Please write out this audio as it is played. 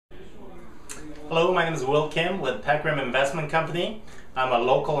Hello, my name is Will Kim with Peckrim Investment Company. I'm a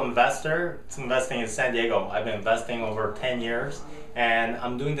local investor investing in San Diego. I've been investing over 10 years and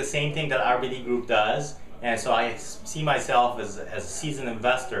I'm doing the same thing that RBD Group does. And so I see myself as a seasoned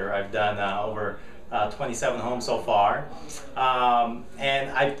investor. I've done over 27 homes so far.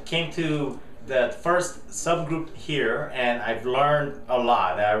 And I came to the first subgroup here and I've learned a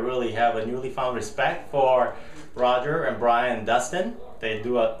lot. I really have a newly found respect for Roger and Brian and Dustin. They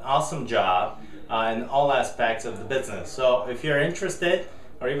do an awesome job in all aspects of the business. So if you're interested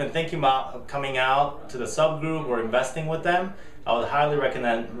or even thinking about coming out to the subgroup or investing with them, I would highly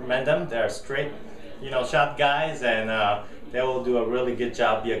recommend them. They're straight, shot guys, and they will do a really good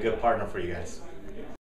job, be a good partner for you guys.